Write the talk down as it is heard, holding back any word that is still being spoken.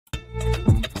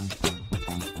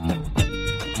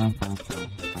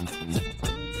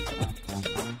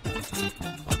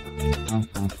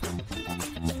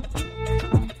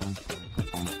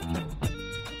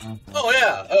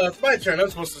my turn. I'm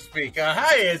supposed to speak.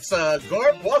 Hi, it's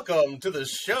Gorp. Welcome to the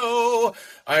show.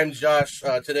 I'm Josh.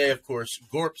 Today, of course,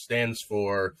 Gorp stands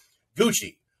for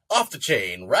Gucci, Off the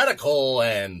Chain, Radical,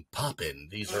 and Poppin'.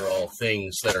 These are all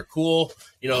things that are cool.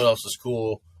 You know what else is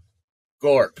cool?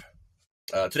 Gorp.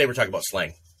 Today we're talking about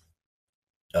slang.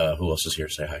 Who else is here?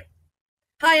 Say hi.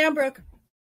 Hi, I'm Brooke.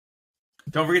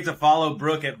 Don't forget to follow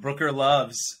Brooke at Brooker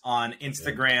Loves on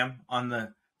Instagram, on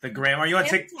the gram. Are you on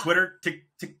Twitter?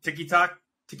 TikTok?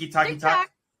 TikTok.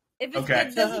 If it's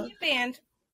good, doesn't get banned.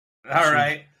 All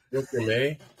right. Brooker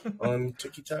May on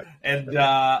TikTok. And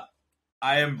I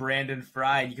am Brandon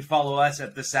Fry. You can follow us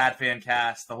at the Sad Fan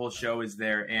Cast. The whole show is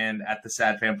there, and at the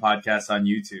Sad Fan Podcast on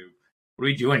YouTube. What are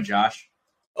we doing, Josh?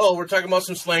 Oh, we're talking about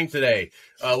some slang today.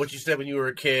 What you said when you were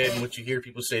a kid, and what you hear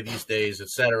people say these days,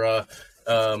 etc.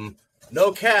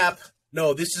 No cap.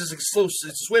 No, this is exclusive.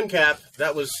 It's swim cap.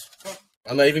 That was.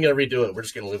 I'm not even gonna redo it. We're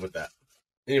just gonna live with that.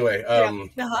 Anyway,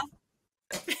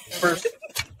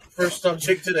 first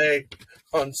subject today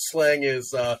on slang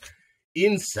is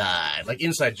inside, like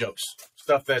inside jokes,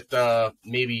 stuff that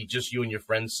maybe just you and your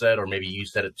friends said, or maybe you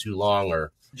said it too long.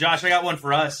 Or Josh, I got one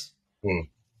for us.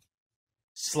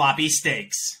 Sloppy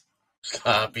steaks.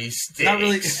 Sloppy steaks. Not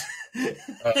really.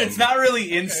 It's not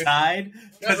really inside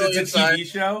because really it's a TV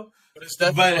show. But it's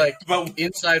definitely but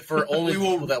inside for only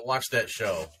people that watch that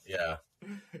show. Yeah.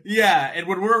 Yeah, and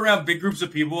when we're around big groups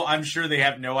of people, I'm sure they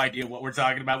have no idea what we're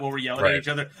talking about when we're yelling at each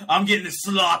other. I'm getting a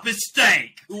sloppy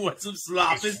steak. Who wants some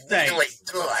sloppy steak? Really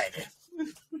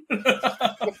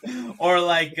good. Or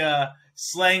like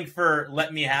slang for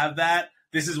 "let me have that."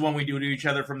 This is one we do to each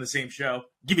other from the same show.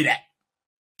 Give me that.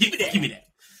 Give me that. Give me that.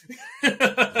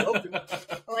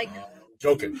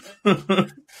 Joking.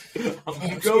 I'm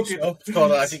joking. It's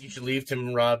called I Think You Should Leave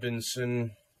Tim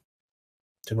Robinson.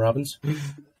 Tim Robbins?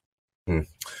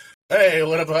 Hey,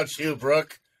 what about you,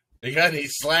 Brooke? You got any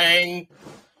slang?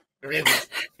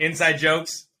 Inside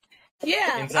jokes?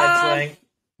 Yeah. Inside slang?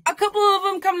 A couple of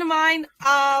them come to mind.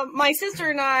 My sister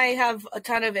and I have a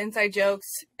ton of inside jokes,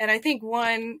 and I think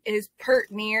one is pert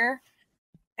near,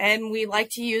 and we like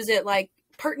to use it like,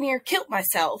 pert near killed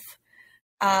myself.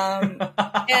 And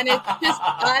it's just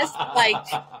us,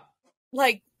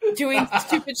 like doing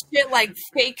stupid shit like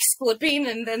fake slipping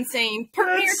and then saying,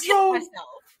 pert near killed myself.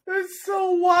 It's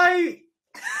so white.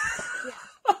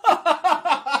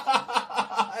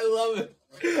 I love it.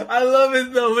 I love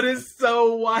it though, but it's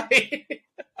so white.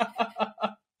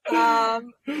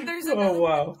 There's another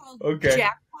one called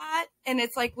Jackpot, and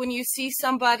it's like when you see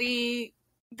somebody.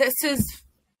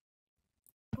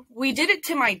 We did it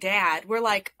to my dad. We're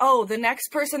like, oh, the next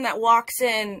person that walks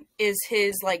in is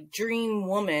his like dream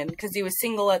woman because he was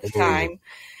single at the time,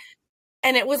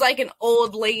 and it was like an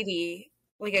old lady,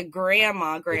 like a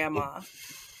grandma,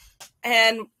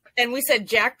 and we said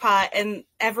jackpot, and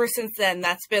ever since then,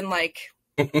 that's been like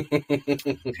kind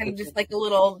of just like a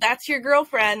little, that's your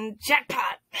girlfriend,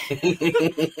 jackpot.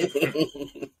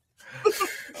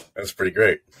 That's pretty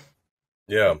great.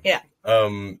 Yeah. Yeah.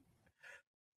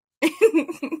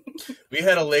 We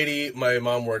had a lady my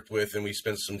mom worked with, and we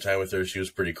spent some time with her. She was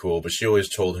pretty cool, but she always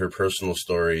told her personal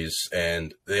stories,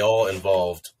 and they all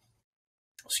involved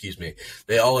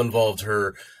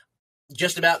her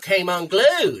just about came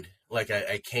unglued. Like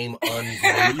I came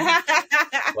unglued.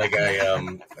 Like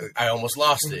I almost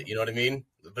lost it. You know what I mean?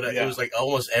 But it was like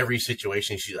almost every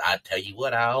situation. I tell you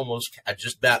what, I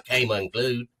just about came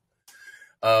unglued.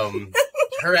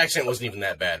 Her accent wasn't even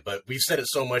that bad, but we've said it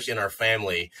so much in our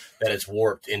family that it's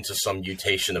warped into some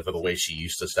mutation of the way she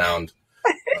used to sound.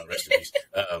 Rest in peace.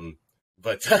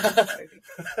 But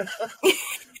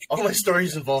all my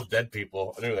stories involve dead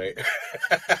people. Anyway.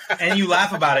 And you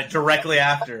laugh about it directly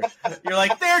after. You're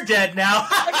like, they're dead now.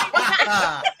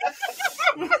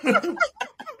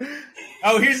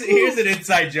 Oh, here's an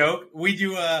inside joke. We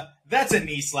do that's a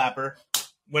knee slapper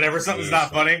whenever something's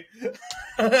not funny.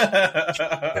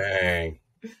 Dang.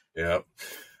 Yep.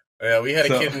 Yeah, we had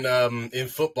a kid in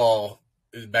football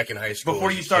back in high school. Before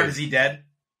you started, is he dead?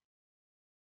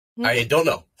 I don't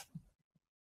know.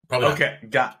 Probably not. Okay,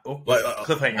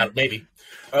 cliffhanger. Maybe.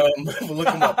 We'll look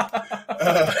him up.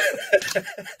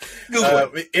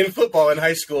 In football in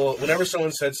high school, whenever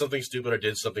someone said something stupid or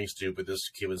did something stupid, this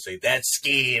kid would say, "That's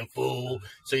skiing, fool."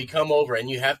 So you come over and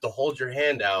you have to hold your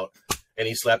hand out, and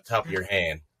he slapped the top of your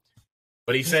hand.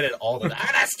 But he said it all the time.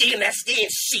 That's skiing,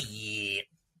 shit.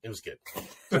 It was good.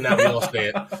 So now we all say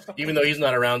it. Even though he's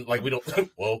not around, like we don't,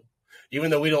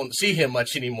 even though we don't see him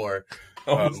much anymore,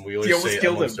 we always say it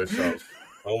amongst ourselves.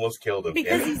 Almost killed him.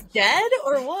 Because he's dead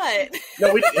or what?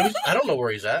 No, I don't know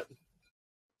where he's at.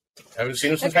 I haven't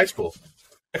seen him since high school.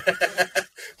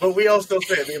 But we all still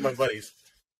say it, me and my buddies.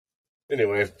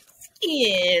 Anyway.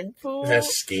 Skin fool.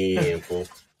 That's skin fool.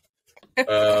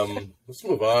 Let's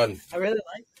move on. I really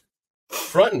like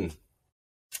Frontin'.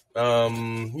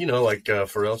 Like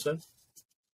Pharrell said.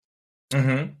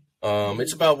 Mm-hmm.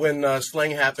 It's about when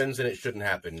slang happens and it shouldn't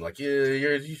happen. Like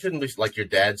you shouldn't be like your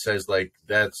dad says. Like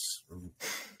that's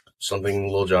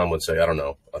something Lil Jon would say. I don't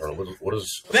know. What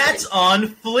is That's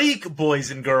on fleek,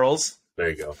 boys and girls. There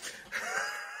you go.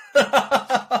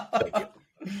 Thank you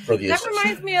for the that. assist.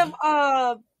 Reminds me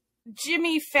of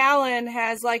Jimmy Fallon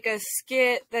has like a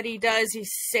skit that he does.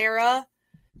 He's Sarah.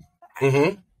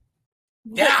 Mm-hmm.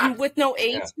 Yeah. With no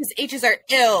H. Yeah. His H's are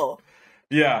ill.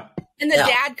 Yeah. And the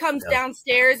dad comes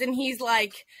downstairs and he's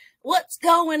like, "What's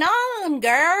going on,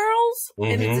 girls?" Mm-hmm.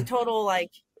 And it's a total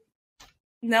like,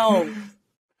 no.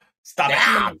 Stop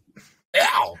it.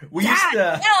 Ow. We used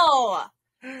to, no.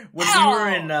 When we were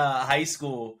in high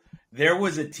school, there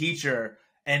was a teacher,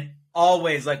 and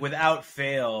always, like without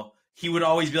fail, he would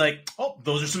always be like, "Oh,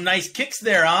 those are some nice kicks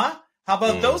there, huh? How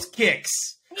about those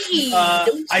kicks?"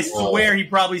 I swear he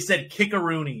probably said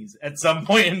kickaroonies at some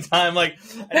point in time. Like,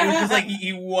 and it was just like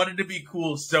he wanted to be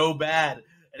cool so bad.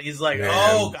 And he's like,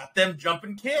 "Oh, got them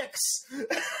jumping kicks."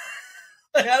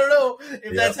 Like, I don't know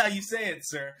if that's how you say it,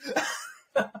 sir.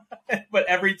 But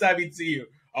every time he'd see you,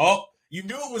 you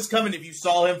knew it was coming if you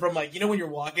saw him from, like, when you're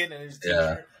walking and there's a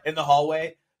teacher in the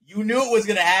hallway. You knew it was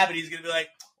going to happen. He's going to be like,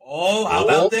 "Oh, how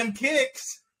about them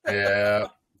kicks?" Yeah.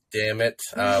 Damn it.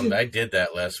 I did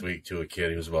that last week to a kid.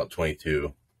 He was about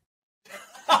 22.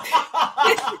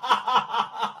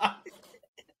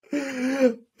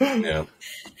 Yeah.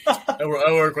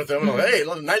 I work with him. And I'm like, "Hey,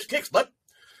 nice kicks, bud."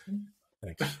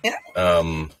 Thanks. Yeah.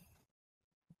 How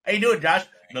you doing, Josh?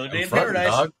 Another day in paradise.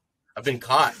 Dog. I've been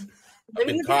caught. I've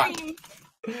been caught.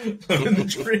 Living the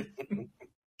dream.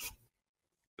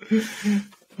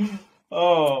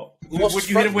 Oh. What'd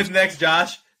you hit him with next,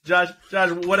 Josh? Josh,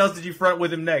 what else did you front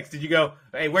with him next? Did you go,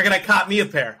 "Hey, where can I cop me a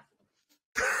pair?"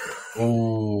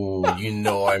 Oh,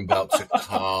 I'm about to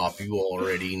cop. You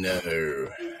already know.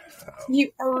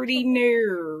 You already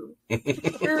knew.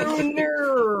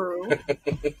 No.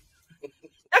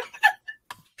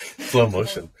 Slow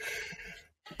motion.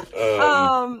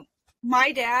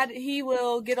 My dad, he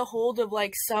will get a hold of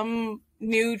like some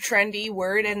new trendy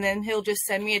word and then he'll just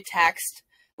send me a text.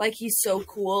 Like, he's so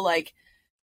cool. Like,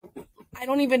 I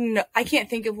don't even know. I can't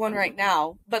think of one right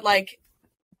now, but like,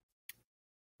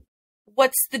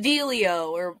 what's the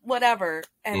dealio or whatever.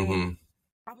 And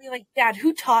I'll be like, "Dad,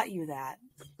 who taught you that?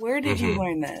 Where did you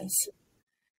learn this?"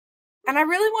 And I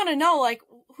really want to know, like,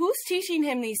 who's teaching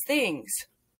him these things?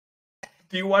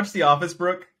 Do you watch The Office,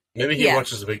 Brooke? Maybe he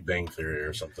watches The Big Bang Theory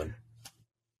or something.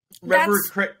 Remember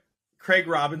Craig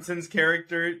Robinson's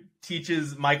character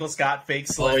teaches Michael Scott fake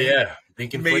slang? Oh, yeah.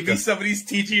 Maybe somebody's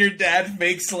teaching your dad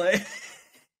fake slang.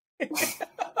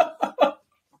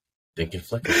 Dink and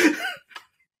Flicker.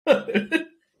 There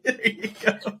you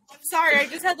go. I'm sorry, I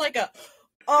just had like a,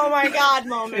 oh my God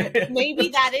moment. Maybe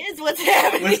that is what's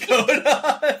happening. What's going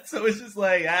on? So it's just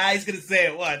like, he's going to say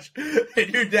it, watch. And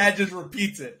your dad just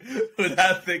repeats it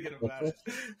without thinking about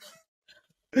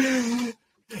it.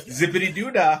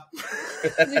 Zippity-doo-dah.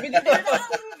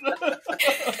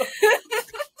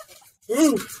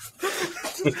 All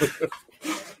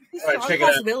right, check it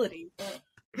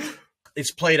out.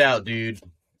 It's played out, dude.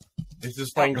 It's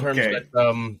just playing terms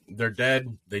that they're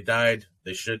dead, they died,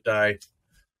 they should die.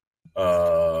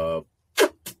 I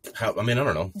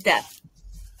don't know. Death.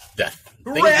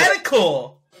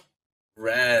 Radical.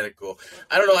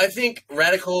 I don't know. I think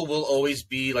radical will always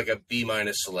be like a B-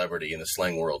 celebrity in the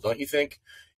slang world, don't you think?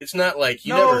 It's not like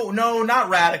No, not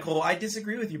radical. I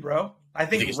disagree with you, bro. I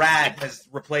think rad has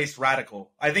replaced radical.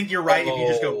 I think you're right if you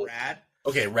just go rad.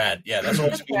 Okay, rad. Yeah, that's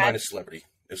always B- celebrity.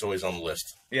 It's always on the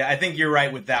list. Yeah, I think you're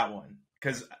right with that one.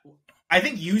 Because I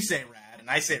think you say rad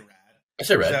and I say rad. I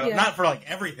say rad. So not for like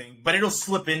everything, but it'll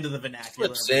slip into the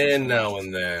vernacular. Slips in now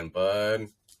and then, bud.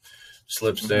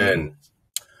 Slips in.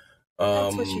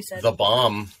 That's what she said. The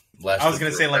bomb. I was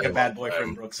going to say like a bad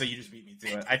boyfriend, Brooke, so you just beat me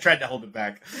to it. I tried to hold it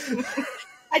back.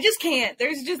 I just can't.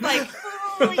 There's just like,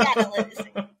 we gotta let it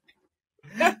sing.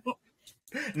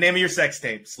 Name of your sex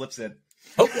tape. Slips in.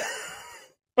 Oh.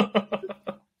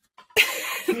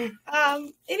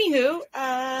 Anywho,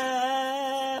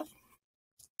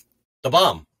 The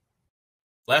bomb.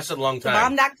 Lasted a long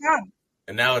time. thebomb.com.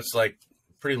 And now it's like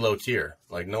pretty low tier.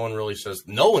 Like no one says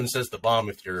the bomb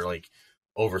if you're like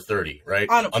over 30, right?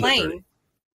 On a plane.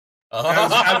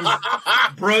 I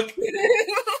was Brooke,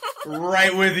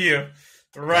 right with you.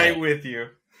 Right with you.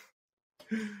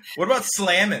 What about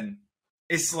slamming?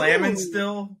 Is slamming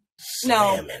still?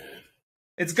 No.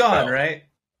 It's gone, right?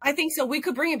 I think so. We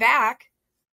could bring it back.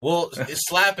 Well,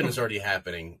 slapping is already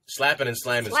happening. Slapping and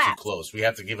slamming is too close. We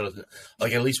have to give it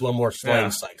at least one more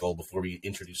slang cycle before we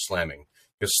introduce slamming.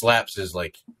 Because slaps is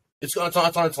like it's on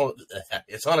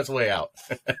its way out.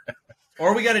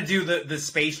 Or we got to do the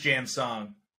Space Jam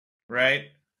song, right?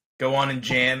 Go on and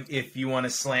jam if you want to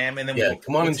slam, and then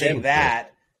we'll take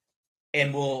that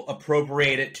and we'll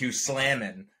appropriate it to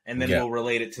slamming, and then we'll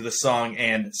relate it to the song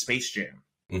and Space Jam.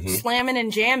 Mm-hmm. Slamming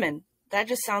and jamming. That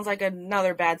just sounds like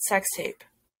another bad sex tape.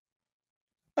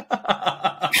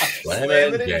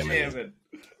 Slamming and jamming.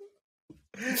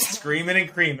 Screaming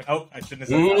and creaming. Oh, I shouldn't have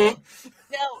said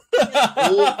that.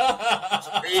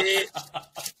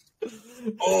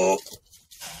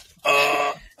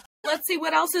 Let's see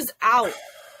what else is out.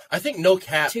 I think no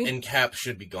cap and cap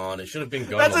should be gone. It should have been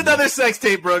gone. That's another sex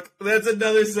tape, Brooke. That's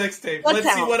another sex tape.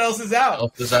 Let's see what else is out.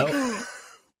 Else is out?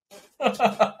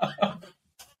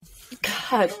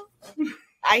 God.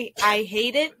 I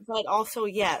hate it, but also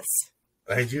yes.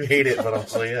 I do hate it, but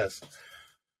also yes.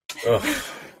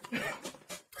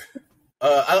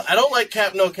 I don't like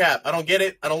cap, no cap. I don't get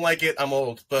it. I don't like it. I'm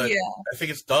old, but I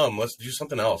think it's dumb. Let's do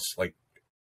something else. Like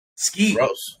skeet.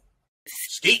 Gross.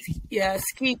 Skeet. Yeah,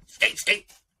 skeet.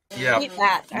 Skeet. Yeah. I hate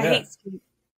that. I hate skeet.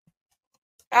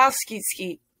 I'll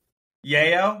skeet.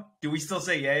 Yayo? Do we still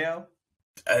say yayo?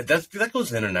 That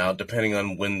goes in and out depending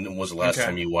on when was the last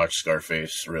time you watched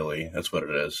Scarface. Really, that's what it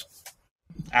is.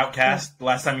 Outkast. The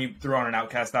last time you threw on an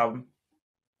Outkast album.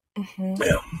 Mm-hmm.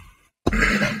 Yeah.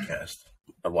 Outkast.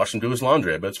 I'd watch him do his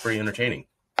laundry. I bet it's pretty entertaining.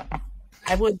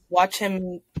 I would watch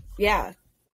him. Eat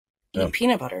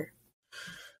peanut butter.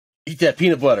 Eat that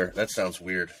peanut butter. That sounds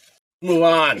weird. Move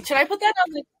on. Should I put that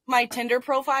on my Tinder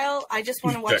profile? I just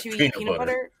want to watch you eat peanut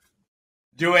butter.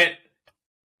 Do it.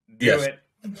 Do it.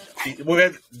 We're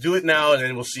going to do it now, and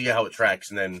then we'll see how it tracks,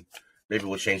 and then maybe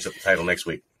we'll change up the title next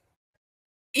week.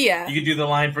 Yeah. You could do the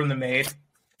line from The Maid.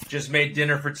 Just made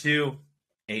dinner for two.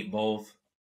 Ate both.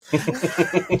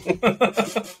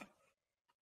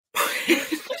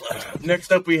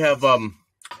 Next up, we have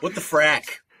What the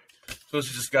Frack? So this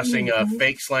is discussing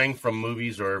fake slang from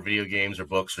movies or video games or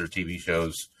books or TV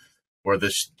shows, where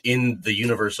in the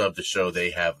universe of the show,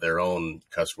 they have their own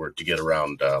cuss word to get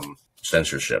around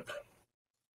censorship.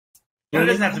 But it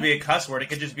doesn't have to be a cuss word. It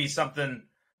could just be something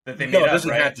that they made up, No, it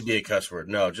doesn't right? have to be a cuss word.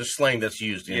 No, just slang that's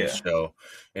used in the show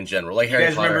in general. Like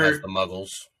Harry Potter has the Muggles,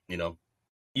 you know.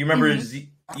 You remember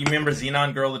you remember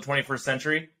Xenon Girl of the 21st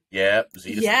Century? Yeah,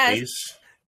 Zetus the Beast.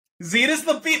 Zetus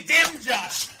the Beast. Damn,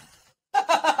 Josh!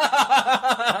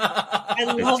 I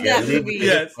love that movie.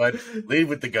 Yes. Lead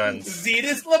with the guns.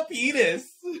 Zetus Lapidus.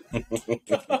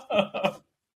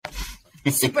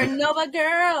 Supernova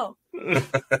Girl.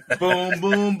 Boom,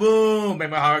 boom, boom. Make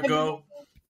my heart go.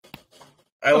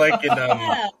 I like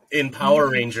in Power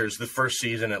Rangers, the first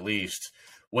season at least,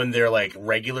 when they're like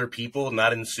regular people,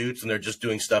 not in suits, and they're just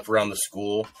doing stuff around the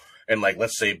school. And like,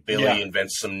 let's say Billy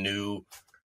invents some new.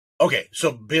 Okay,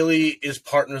 so Billy is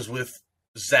partners with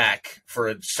Zach for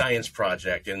a science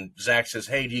project, and Zach says,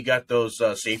 "Hey, do you got those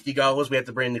safety goggles we have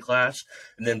to bring to class?"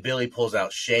 And then Billy pulls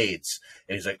out shades,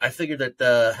 and he's like, "I figured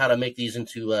that how to make these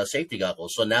into safety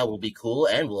goggles, so now we'll be cool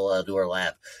and we'll do our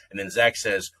lab." And then Zach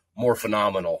says, "More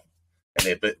phenomenal," and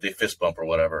they fist bump or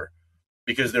whatever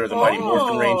because they're the Mighty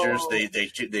Morphin Rangers.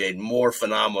 They more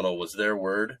phenomenal was their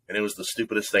word, and it was the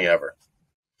stupidest thing ever.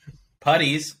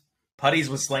 Putties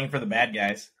was slang for the bad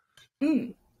guys.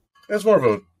 That's more of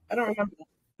a. I don't remember that.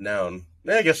 Noun.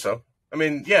 Yeah, I guess so. I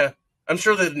mean, yeah. I'm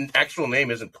sure the actual name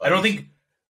isn't puppy. I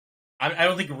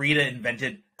don't think Rita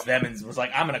invented them and was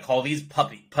like, I'm going to call these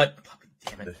puppy. Damn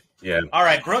it. Yeah. All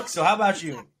right, Brooke, so how about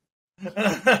you?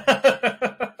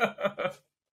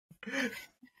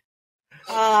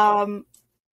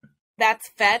 That's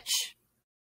fetch.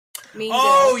 Mean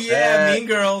Girls. Yeah, Mean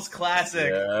Girls,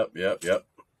 classic. Yep.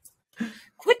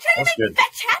 Quit trying to make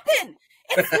fetch happen.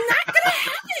 It's not going to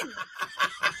happen.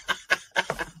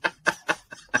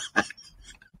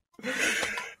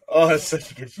 Oh, that's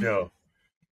such a good show.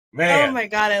 Man. Oh my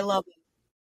God, I love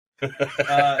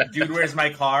it. Dude, where's my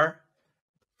car?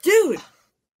 Dude.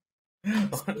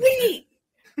 Sweet.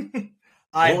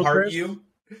 I heart you.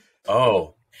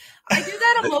 Oh. I do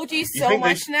that emoji so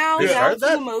much now. That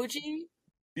emoji.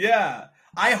 Yeah.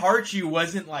 I heart you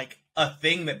wasn't like a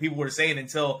thing that people were saying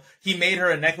until he made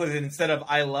her a necklace, and instead of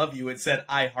I love you, it said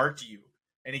I heart you.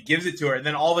 And he gives it to her. And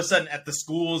then all of a sudden at the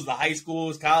schools, the high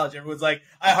schools, college, everyone's like,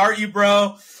 I heart you,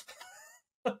 bro.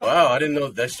 Wow, I didn't know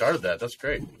they started that. That's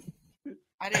great.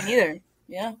 I didn't either.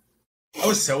 Yeah. I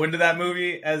was so into that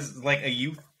movie as like a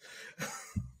youth.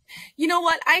 You know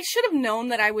what? I should have known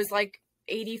that I was like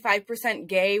 85%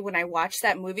 gay when I watched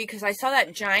that movie, because I saw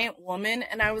that giant woman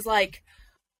and I was like,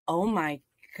 oh my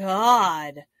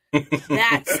god,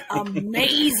 that's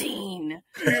amazing.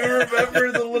 Do you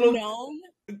remember the little? No,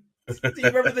 Do you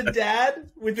remember the dad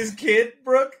with his kid,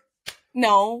 Brooke?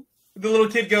 no. The little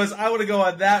kid goes, "I want to go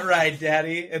on that ride,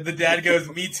 Daddy," and the dad goes,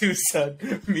 "Me too, son.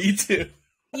 Me too."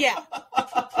 Yeah,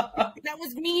 that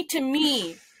was me to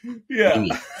me. Yeah,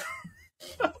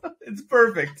 it's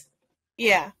perfect.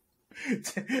 Yeah.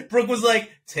 Brooke was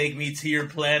like, "Take me to your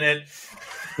planet."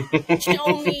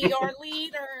 Show me your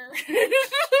leader.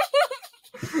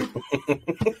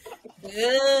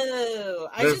 Ew.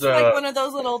 I just like one of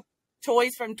those little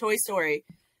toys from Toy Story.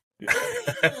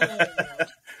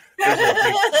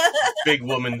 Big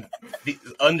woman, the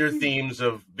under themes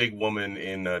of big woman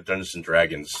in Dungeons and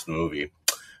Dragons, the movie.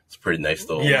 It's pretty nice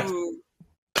though. Yeah.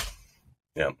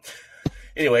 Yeah.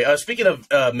 Anyway, speaking of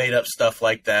made up stuff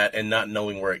like that and not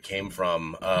knowing where it came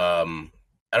from, I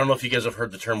don't know if you guys have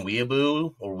heard the term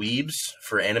weeaboo or weebs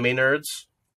for anime nerds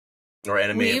or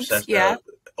anime obsessed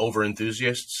over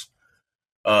enthusiasts.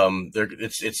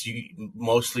 It's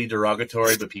mostly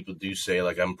derogatory, but people do say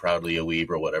like I'm proudly a weeb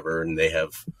or whatever, and they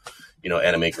have,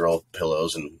 anime girl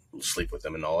pillows and sleep with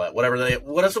them and all that.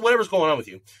 Whatever's going on with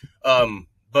you.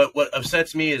 But what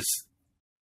upsets me is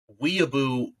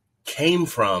weeaboo came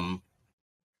from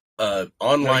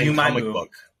online comic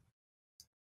book.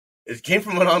 It came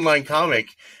from an online comic,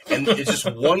 and it's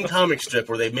just one comic strip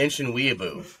where they mention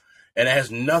weeaboo. And it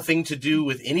has nothing to do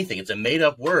with anything. It's a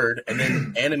made-up word, and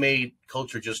then anime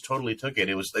culture just totally took it.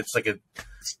 It's like a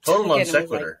total non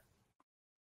sequitur.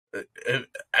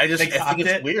 I think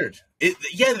it's weird.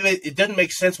 It doesn't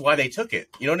make sense why they took it.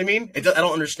 You know what I mean? I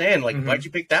don't understand. Like, why'd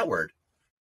you pick that word?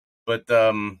 But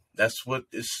that's what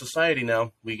is society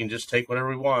now. We can just take whatever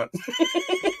we want.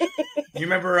 You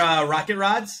remember Rocket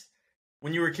Rods?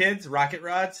 When you were kids, Rocket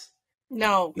Rods?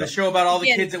 No. The show about all the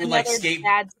kids that would like skate.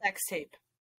 Bad sex tape.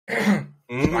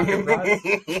 Rocket Rods?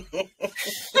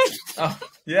 Oh,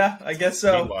 yeah, I guess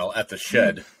so. Meanwhile, at the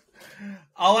shed.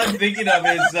 All I'm thinking of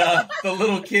is the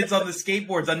little kids on the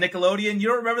skateboards on Nickelodeon. You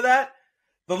don't remember that?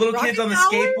 The little kids on the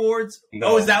skateboards? No.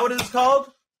 Oh, is that what it's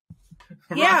called?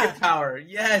 Yeah. Rocket Power.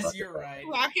 Yes, Rocket you're right.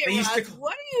 Rocket Rods.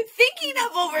 What are you thinking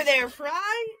of over there,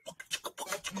 Fry?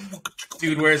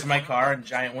 Dude, where's my car and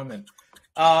giant women?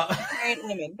 Giant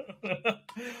women.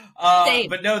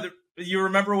 But no, you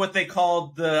remember what they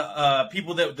called the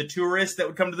people the tourists that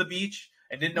would come to the beach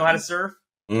and didn't know how to surf?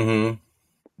 Mm-hmm.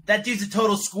 That dude's a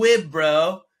total squib,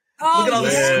 bro. Oh, look at all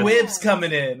the squibs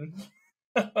coming in.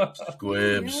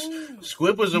 Squibs.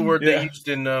 Squib was a word they used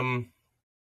in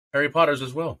Harry Potter's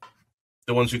as well.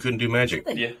 The ones who couldn't do magic.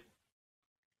 Yeah.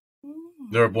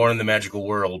 They were born in the magical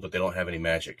world, but they don't have any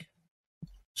magic.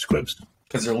 Squibs.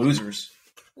 Because they're losers.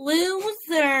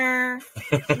 Loser.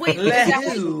 Wait, is that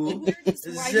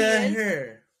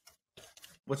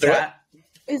What's that?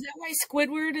 Is that why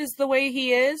Squidward is the way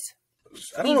he is?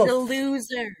 He's a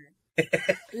loser.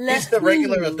 He's the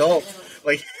regular adult.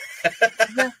 Like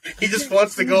he just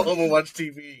wants to go home and watch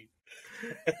TV.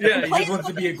 Yeah, he just wants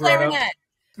to be a grown up.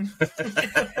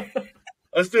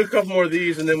 Let's do a couple more of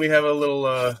these, and then we have a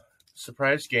little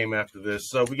surprise game after this.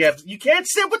 So we got You Can't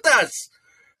Sit With Us.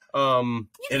 You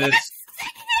can't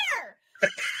sit here.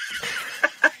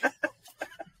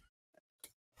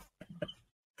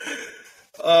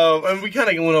 And we kind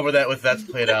of went over that with That's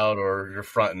Played Out or You're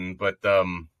Frontin', but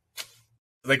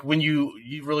like when you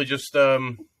really just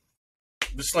the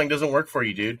slang doesn't work for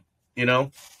you, dude. You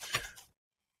know?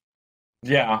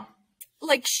 Yeah.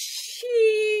 Like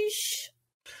sheesh.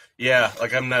 Yeah,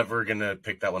 like I'm never gonna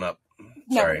pick that one up.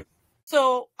 No. Sorry.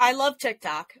 So I love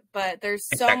TikTok, but there's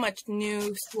so much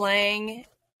new slang,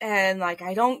 and like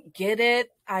I don't get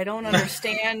it. I don't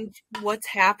understand what's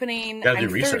happening. Gotta do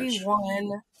I'm research.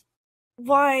 31.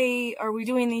 Why are we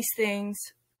doing these things?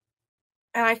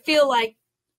 And I feel like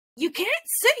you can't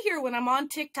sit here when I'm on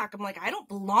TikTok. I'm like, I don't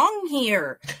belong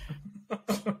here.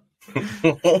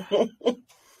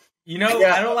 You know,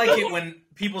 I don't like it when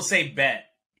people say bet.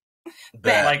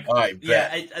 Bet. Like, bet.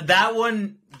 Yeah, that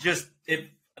one just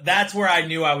that's where I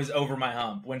knew I was over my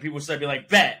hump. When people start being like,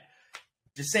 bet,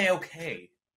 just say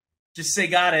okay. Just say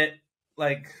got it.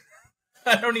 Like,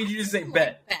 I don't need you to say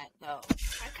bet. Bet though.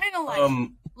 I kind of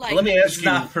like. Let me ask you.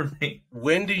 Not for me.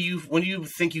 When do you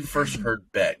think you first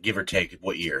heard bet? Give or take,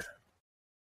 what year?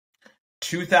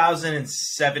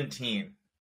 2017.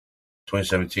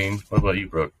 2017. What about you,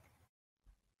 Brooke?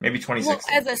 Maybe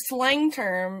 2016. Well, as a slang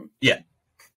term, yeah,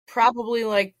 probably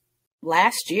like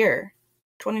last year,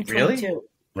 2022.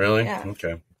 Really? Yeah.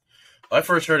 Okay. I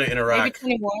first heard it in Iraq.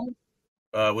 Maybe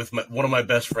 21. With one of my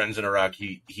best friends in Iraq.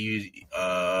 It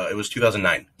was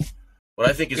 2009. What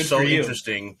I think is so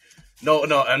interesting No,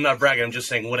 I'm not bragging. I'm just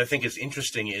saying what I think is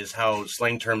interesting is how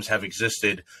slang terms have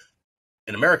existed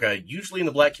in America, usually in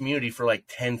the black community for like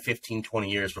 10, 15,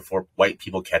 20 years before white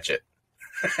people catch it.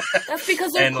 That's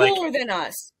because they're cooler than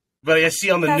us. But I see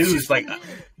on the That's news, like just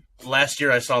last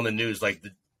year I saw on the news, like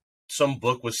some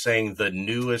book was saying the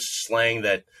newest slang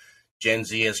that Gen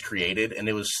Z has created, and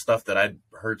it was stuff that I'd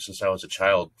heard since I was a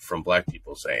child from black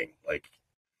people saying. Like,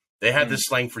 they had this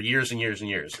slang for years and years and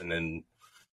years, and then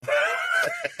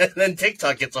and then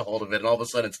TikTok gets a hold of it, and all of a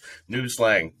sudden it's new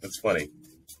slang. That's funny.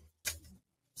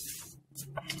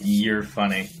 You're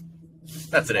funny.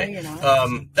 Not today. No, you're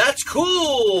not. That's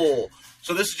cool.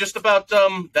 So this is just about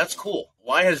that's cool.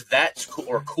 Why has that's cool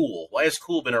or cool? Why has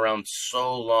cool been around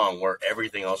so long where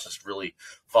everything else has really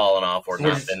fallen off or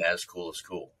not been as cool as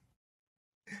cool?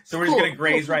 So we're just going to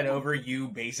graze right over you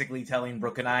basically telling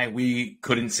Brooke and I we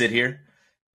couldn't sit here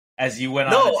as you went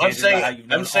on. No, I'm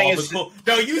saying cool.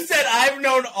 No, you said I've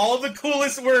known all the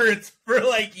coolest words for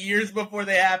like years before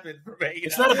they happened.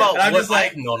 It's not about what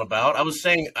I've known about. I was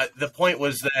saying the point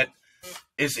was that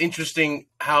it's interesting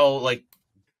how like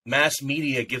mass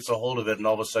media gets a hold of it and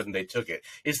all of a sudden they took it.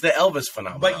 It's the Elvis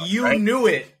phenomenon. But you knew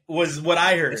it was what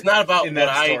I heard. It's not about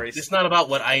It's not about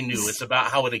what I knew. It's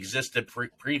about how it existed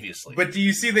previously. But do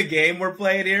you see the game we're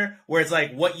playing here, where it's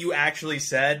like what you actually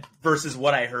said versus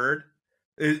what I heard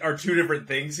are two different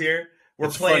things here? We're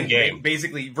playing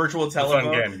basically virtual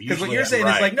telephone because what you're saying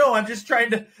is like, no, I'm just trying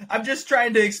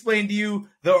to explain to you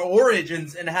the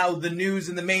origins and how the news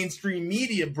and the mainstream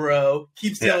media, bro,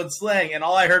 keeps telling slang. And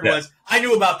all I heard was I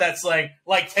knew about that slang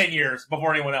like 10 years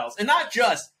before anyone else, and not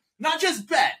just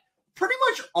bet. Pretty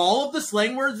much all of the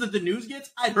slang words that the news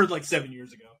gets, I heard like 7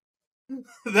 years ago.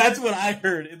 That's what I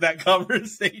heard in that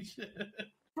conversation.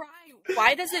 Brian,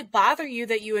 why does it bother you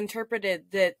that you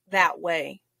interpreted it that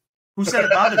way? Who said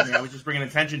it bothered me? I was just bringing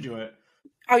attention to it.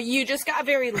 Oh, you just got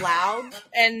very loud,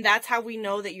 and that's how we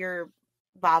know that you're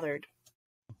bothered.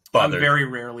 I'm very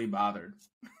rarely bothered.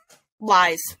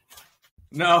 Lies.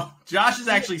 No, Josh has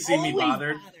actually seen me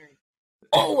bothered.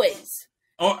 Always.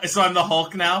 Oh, so I'm the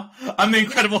Hulk now? I'm the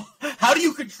Incredible. How do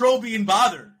you control being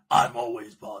bothered? I'm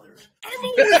always bothered.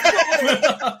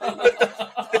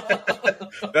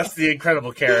 That's the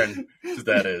Incredible Karen.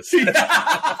 That is.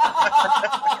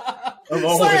 I'm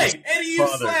always slang! Eddie, you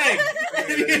slang!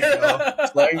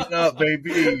 Slang's up,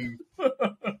 baby.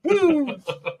 Woo!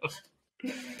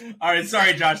 All right,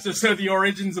 sorry, Josh. So the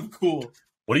origins of cool.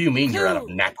 What do you mean you're out of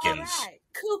napkins? Right.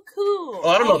 Cool. Oh,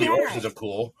 I don't know the origins of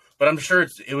cool, but I'm sure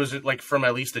it was like from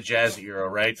at least the jazz era,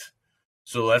 right?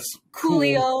 So that's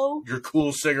Coolio. Cool. Your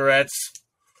cool cigarettes.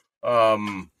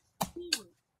 Why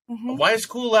has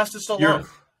cool lasted so long?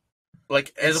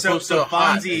 Like as opposed to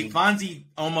Fonzie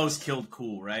almost killed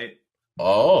cool, right?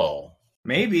 Oh,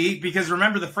 maybe because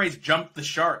remember the phrase "jump the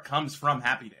shark" comes from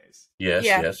Happy Days. Yes,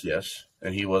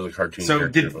 and he was a cartoon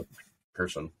character of a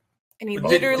person. And he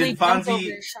literally jumped over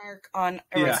a shark on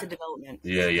Arrested Development.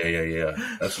 Yeah.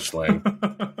 That's a slang.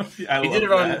 He did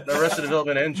it on Arrested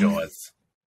Development and Jaws.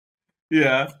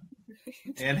 Yeah,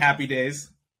 and Happy Days.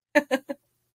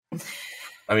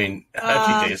 I mean,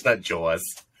 Happy Days, not Jaws.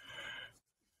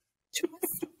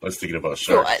 I was thinking about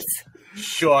sharks.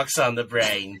 Sharks on the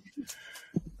brain.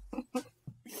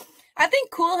 I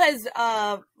think cool has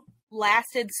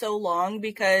lasted so long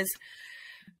because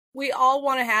we all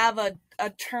want to have a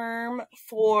term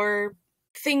for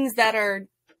things that are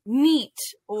neat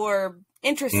or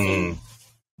interesting.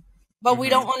 But we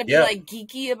don't want to be like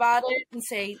geeky about it and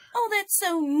say, "Oh, that's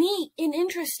so neat and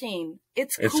interesting."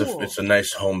 It's cool. It's a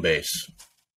nice home base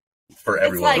for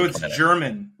everyone. It's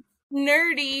German.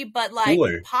 Nerdy, but like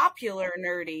popular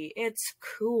nerdy. It's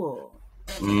cool.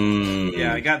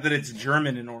 Yeah, I got that it's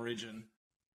German in origin.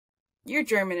 You're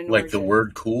German in origin. Like the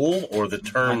word cool or the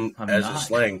term as a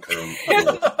slang term?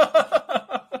 Cool.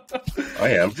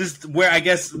 I am. Just where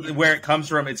it comes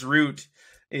from, its root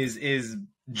is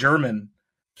German.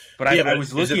 But I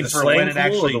was looking for when it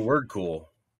actually. Or the word cool.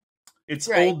 It's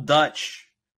Old Dutch,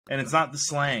 and it's not the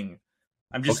slang.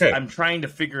 I'm trying to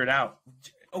figure it out.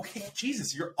 Okay,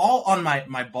 Jesus, you're all on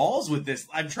my balls with this.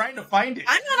 I'm trying to find it.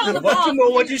 I'm not on the balls. Want to know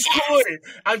what is cool?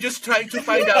 I'm just trying to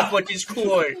find out what is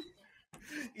cool.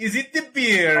 Is it the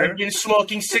beer? I've been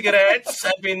smoking cigarettes.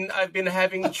 I've been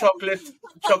having chocolate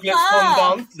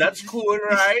fondant. That's cool,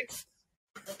 right?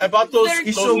 I bought those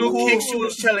new cakes you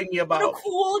was telling me about. What a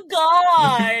cool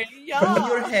guy. Yeah.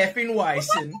 You're half in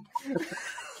Weissen.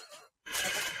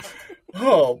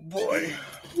 Oh boy.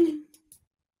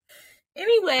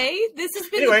 Anyway, this has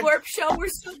been the Gorp Show. We're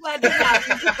so glad to have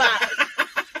you. Goodbye.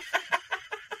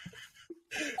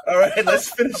 All right, let's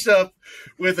finish up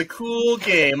with a cool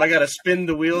game. I got to spin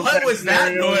the wheel. What was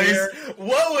that noise? Here.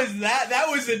 What was that? That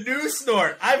was a new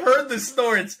snort. I've heard the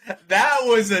snorts. That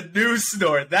was a new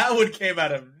snort. That one came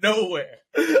out of nowhere.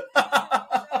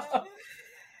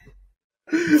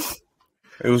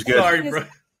 It was good. Sorry, bro.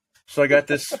 So I got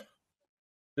this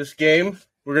game.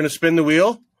 We're going to spin the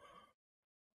wheel.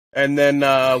 And then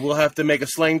we'll have to make a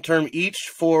slang term each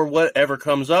for whatever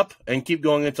comes up and keep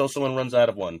going until someone runs out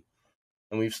of one.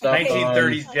 And we've stopped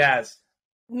 1930s jazz.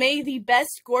 May the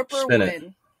best Gorper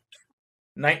win.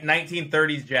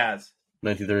 1930s jazz.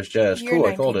 1930s jazz. Your Cool,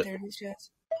 I called it. 1930s jazz.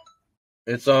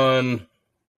 It's on.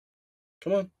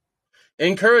 Come on.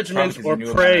 Encouragement or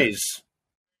praise.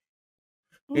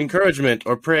 Encouragement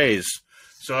or praise.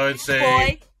 So I'd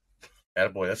say.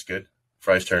 Attaboy, that's good.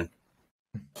 Fry's turn.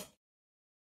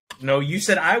 No, you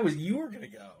said you were going to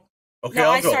go. Okay, no,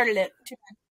 I'll I go. started it.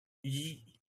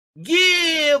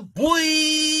 Yeah,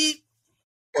 boy.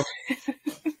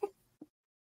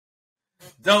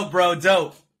 Dope, bro,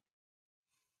 dope.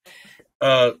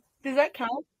 Does that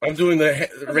count? I'm doing the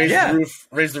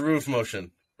raise the roof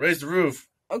motion. Raise the roof.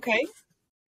 Okay.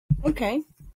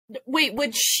 Wait,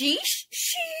 would sheesh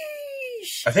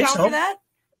I think count so. for that?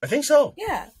 I think so.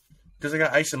 Yeah. Because I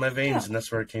got ice in my veins, and that's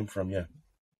where it came from. Yeah.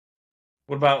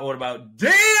 What about?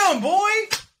 Damn, boy.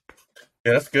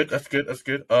 Yeah, that's good.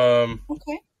 Okay.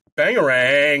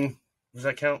 Bangarang. Does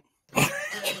that count?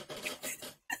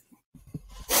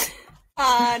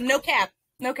 No cap.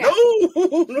 No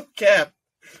cap.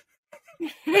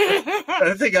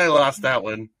 I think I lost that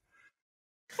one.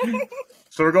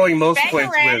 So we're going most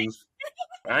points wins.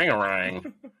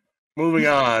 Bangarang. Moving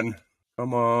on.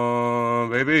 Come on,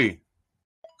 baby.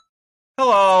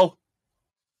 Hello.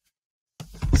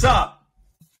 What's up?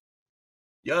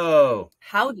 Yo.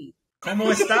 Howdy.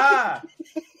 ¿Cómo está?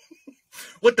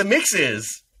 What the mix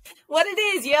is. What it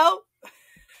is, yo?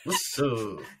 What's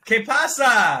up? ¿Qué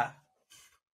pasa?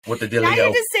 What the Now dealio?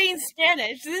 you're just saying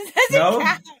Spanish. This doesn't No,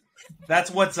 count.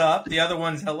 that's what's up. The other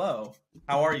one's hello.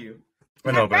 How are you?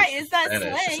 I know, but Right, is that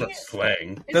Spanish. It's slang? not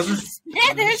slang. It's Those are just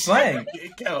Spanish. Slang.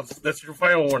 It counts. That's your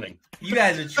final warning. You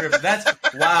guys are tripping.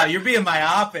 Wow, you're being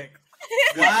myopic.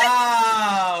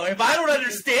 Wow. If I don't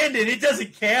understand it, it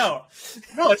doesn't count.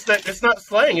 No, it's not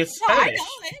slang. It's No, I Spanish. know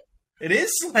it. It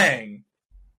is slang.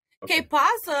 Que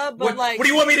pasa, but What do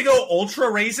you want me to go ultra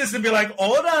racist and be like,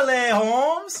 Orale,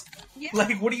 Holmes? Yeah.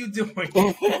 Like, what are you doing? What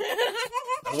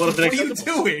What are you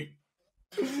doing?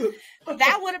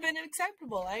 That would have been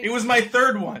acceptable, right? It was my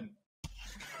third one.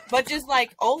 But just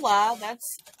like hola,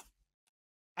 that's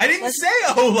I didn't say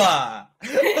hola.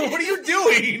 What are you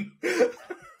doing?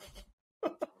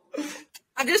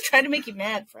 I'm just trying to make you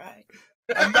mad, Fry.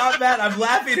 I'm not mad. I'm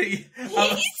laughing at you.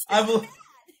 I'm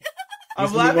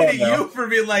Let's laughing move at on now. you for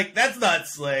being like, that's not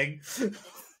slang.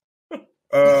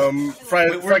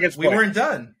 Fry gets We point. weren't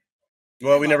done.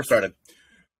 Well, we never started.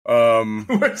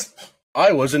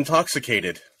 I was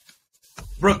intoxicated.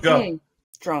 Brooke, go.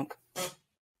 Drunk.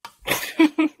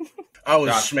 I was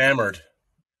Josh. smammered.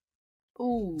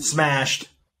 Ooh. Smashed.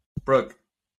 Brooke.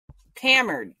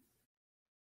 Hammered.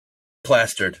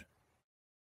 Plastered.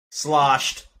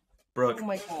 Sloshed. Brooke. Oh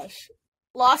my gosh.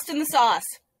 Lost in the sauce.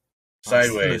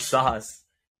 Sideways. Sauce.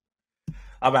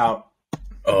 I'm out.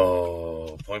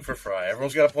 Oh, point for Fry.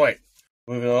 Everyone's got a point.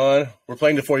 Moving on. We're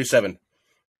playing to 47.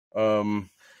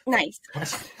 Nice.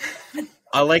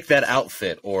 I like that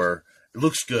outfit, or it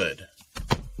looks good.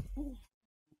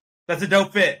 That's a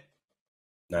dope fit.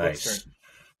 Nice.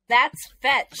 That's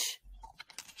fetch.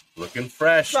 Looking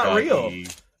fresh. It's not doggy. real.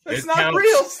 It's It not counts.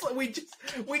 real. We just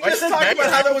said talked that.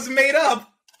 about how that was made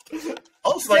up.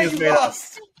 All slang is You made up. But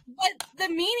lost. the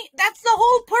meaning, that's the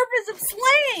whole purpose of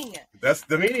slang. That's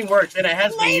the meaning works, and it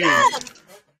has been Made used. up.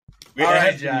 It All has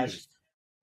right, been Josh. used.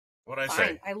 What'd I Fine,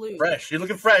 say? I lose. Fresh. You're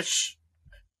looking fresh.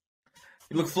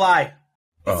 You look fly.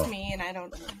 It's Oh, me, and I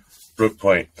don't know. Brook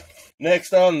Point.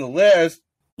 Next on the list.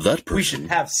 That We should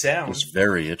have sound. was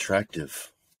very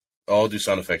attractive. Oh, I'll do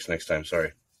sound effects next time.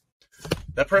 Sorry.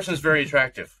 That person is very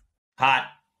attractive. Hot.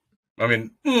 I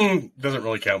mean, doesn't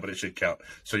really count, but it should count.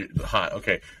 So hot,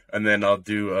 okay. And then I'll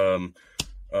do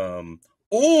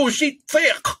oh, she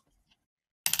thick.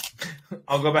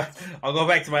 I'll go back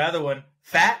to my other one.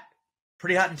 Fat.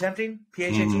 Pretty hot and tempting.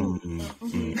 PHAT.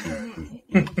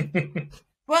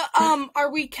 Well,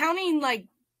 are we counting like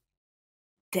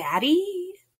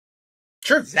daddy?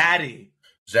 Sure. Zaddy.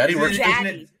 Zaddy works. Isn't Zaddy.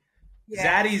 it-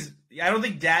 Yeah. Zaddy's. I don't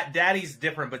think daddy's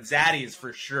different, but Zaddy is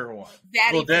for sure one.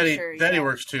 Daddy, Well, for daddy, sure, daddy yeah.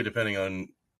 works too, depending on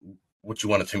what you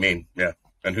want it to mean. Yeah,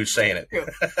 and who's saying it. True.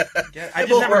 Yeah, I It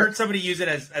just won't never work. heard somebody use it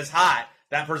as hot.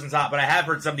 That person's hot, but I have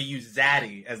heard somebody use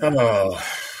Zaddy as that. Oh,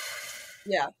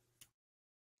 Yeah.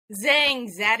 Zang,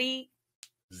 Zaddy.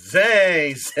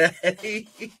 Zay.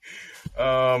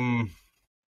 I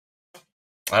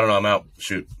don't know. I'm out.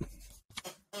 Shoot.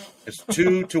 It's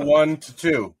 2 to 1 to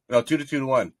 2. No, 2 to 2 to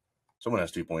 1. Someone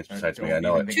has 2 points besides me. I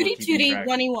know it. Tootie tootie,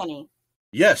 wunny wunny.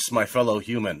 Yes, my fellow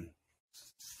human.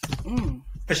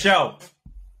 For show.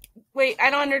 Wait,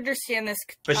 I don't understand this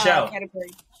For show.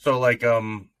 category. So like,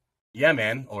 yeah,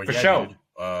 man, or For yeah, show.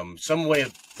 dude. Some way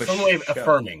of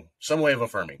affirming. Some way of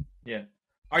affirming. Yeah.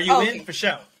 Are you in? For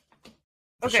show.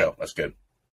 For Okay. show. That's good.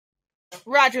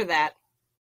 Roger that.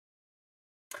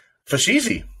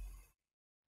 Fashizi.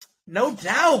 No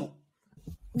doubt.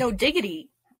 No diggity.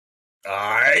 All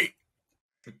right.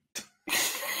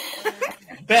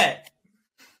 Bet.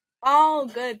 Oh,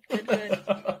 good.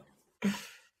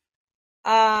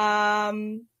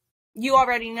 You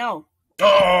already know.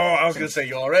 Oh, I was gonna say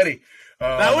you already.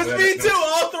 That was me too.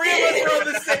 All three of us were on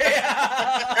the same.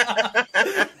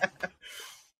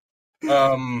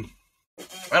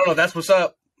 I don't know. That's what's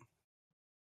up.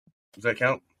 Does that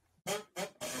count? I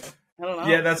don't know.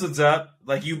 Yeah, that's what's up.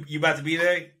 Like you about to be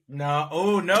there? No.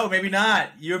 Oh no, maybe not.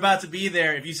 You're about to be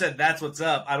there. If you said that's what's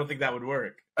up, I don't think that would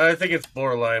work. I think it's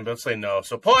borderline, but let's say no.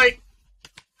 So point.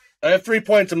 I have 3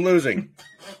 points. I'm losing.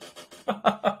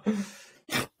 All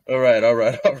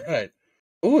right.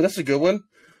 Ooh, that's a good one.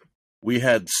 We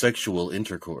had sexual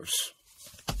intercourse.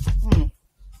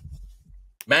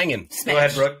 Banging. Smash. Go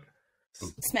ahead, Brooke.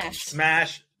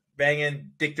 Smash.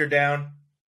 Banging, dicked her down.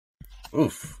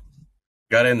 Oof.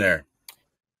 Got in there.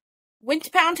 Went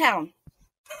to Pound Town.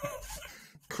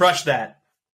 Crush that.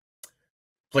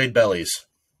 Played bellies.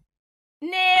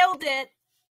 Nailed it.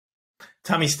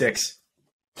 Tummy sticks.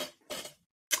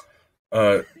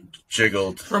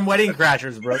 Jiggled. From Wedding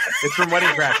Crashers, Brooke. It's from Wedding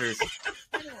Crashers.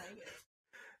 I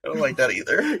don't like that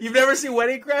either. You've never seen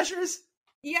Wedding Crashers?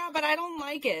 Yeah, but I don't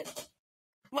like it.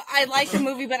 Well, I like the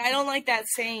movie, but I don't like that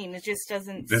saying. It just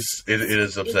doesn't. It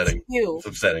is upsetting. It's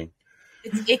upsetting.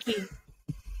 It's icky.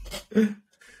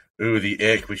 Ooh,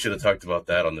 the ick. We should have talked about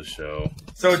that on the show.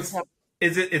 So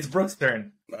it's Brooke's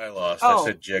turn. I lost. Oh. I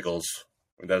said jiggles.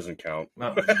 It doesn't count.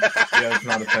 No. Yeah, that's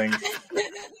not a thing.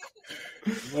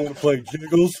 You want to play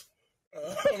jiggles?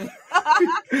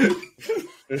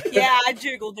 Yeah, I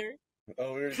jiggled her.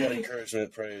 Oh, we already got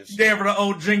encouragement, praise. Damn for the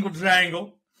old jingle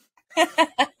jangle.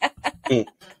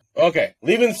 Okay,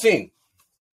 leaving the scene.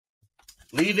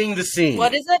 Leaving the scene.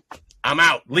 What is it? I'm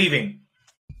out. Leaving.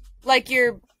 Like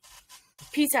your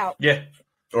peace out. Yeah.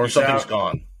 Or Peace something's out.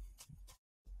 gone.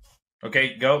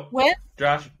 Okay, go. What?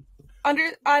 Josh. I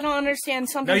don't understand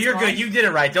something. No, you're good. You did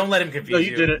it right. Don't let him confuse No,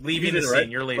 you did it. Leaving You did the it right.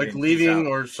 scene. You're leaving. Like Peace leaving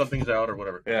out. or something's out or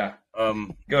whatever. Yeah.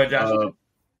 Go ahead, Josh.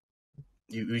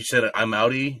 You said I'm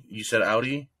outie. You said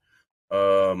outie.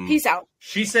 Peace out.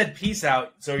 She said peace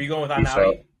out. So are you going with I'm Peace outie?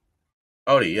 out.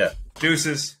 Outie, yeah.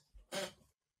 Deuces.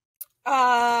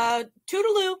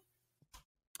 Toodaloo.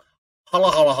 Holla,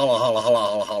 holla, holla, holla, holla,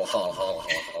 holla, holla, holla, holla, holla.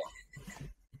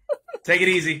 Take it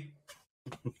easy.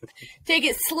 Take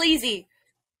it sleazy.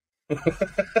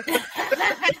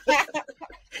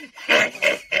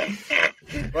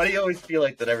 Why do you always feel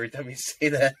like that every time you say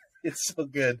that? It's so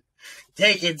good.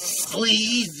 Take it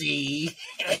sleazy.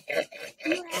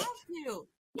 You have to.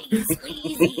 Take it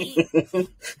sleazy.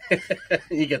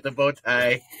 You get the bow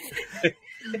tie.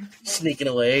 Sneaking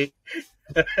away.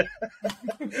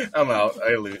 I'm out.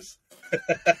 I lose.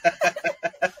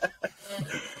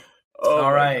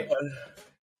 All right.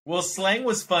 Well, slang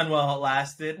was fun while it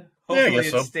lasted. Hopefully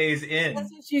it stays in.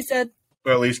 That's what she said.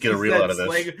 Or at least get a reel out of this.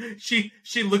 Slang,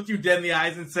 she looked you dead in the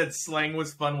eyes and said slang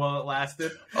was fun while it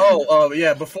lasted.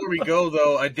 Yeah. Before we go,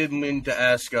 though, I did mean to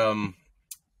ask,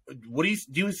 what do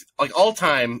you like all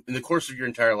time in the course of your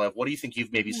entire life? What do you think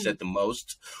you've maybe said the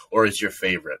most, or is your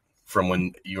favorite from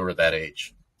when you were that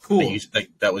age? Cool.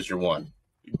 That was your one.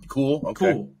 Cool.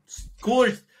 Okay. Cool.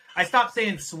 Cooler. I stopped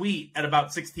saying sweet at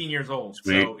about 16 years old,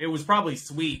 so it was probably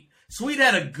sweet. Sweet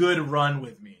had a good run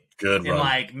with me. Good in run.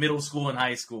 like middle school and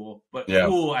high school, but Yeah.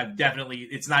 cool. I've definitely.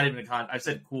 It's not even I've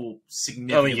said cool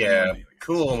significantly. Oh yeah, more than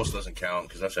cool almost doesn't count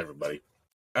because that's everybody.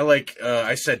 I like.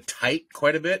 I said tight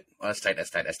quite a bit. Oh, that's tight.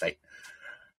 That's tight. That's tight.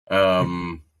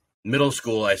 Middle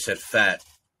school, I said fat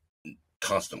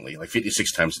constantly, like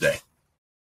 56 times a day.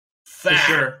 Fat.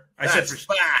 For sure. I said for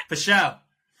fat. For sure.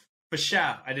 For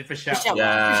sure. I did for sure.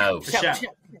 Yeah. For sure.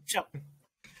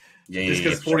 Yeah. Just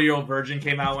because 40-Year-Old Virgin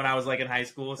came out when I was like in high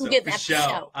school, so Get for that sure, for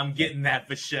sure. I'm getting that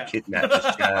for sure. Getting that for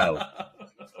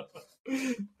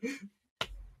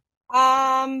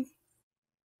sure.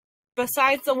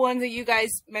 Besides the ones that you guys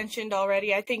mentioned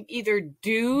already, I think either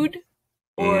dude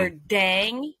or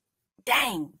dang.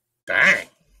 Dang. Dang.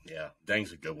 Yeah,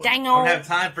 dang's a good one. Dang I don't have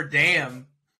time for damn.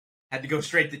 Had to go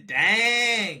straight to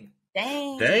dang.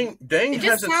 Dang. Dang It has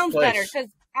just its sounds place. better because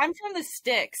I'm from the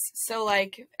sticks, so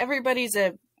like everybody's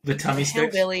a The tummy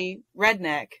sticks. hillbilly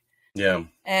redneck, Yeah.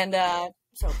 and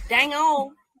so dang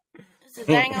old, it's a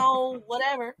dang old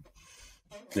whatever.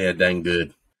 Yeah, dang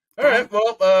good. All right,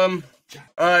 well,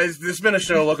 this has been a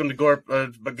show. Welcome to Gorp.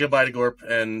 Goodbye to Gorp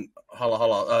and holla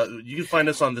holla. You can find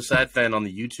us on the Sad Fan on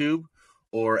the YouTube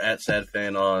or at Sad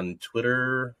Fan on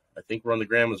Twitter. I think we're on the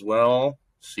gram as well.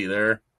 See you there.